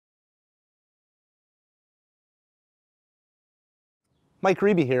Mike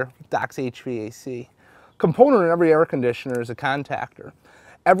Reby here, Doc's HVAC. Component in every air conditioner is a contactor.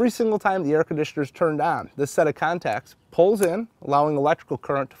 Every single time the air conditioner is turned on, this set of contacts pulls in, allowing electrical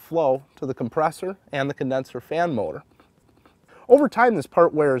current to flow to the compressor and the condenser fan motor. Over time, this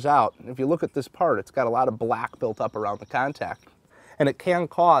part wears out. If you look at this part, it's got a lot of black built up around the contact, and it can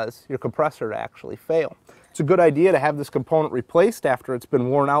cause your compressor to actually fail. It's a good idea to have this component replaced after it's been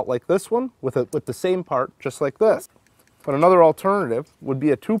worn out like this one with the same part, just like this. But another alternative would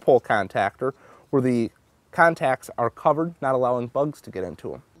be a two-pole contactor where the contacts are covered, not allowing bugs to get into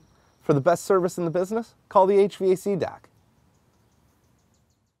them. For the best service in the business, call the HVAC Doc.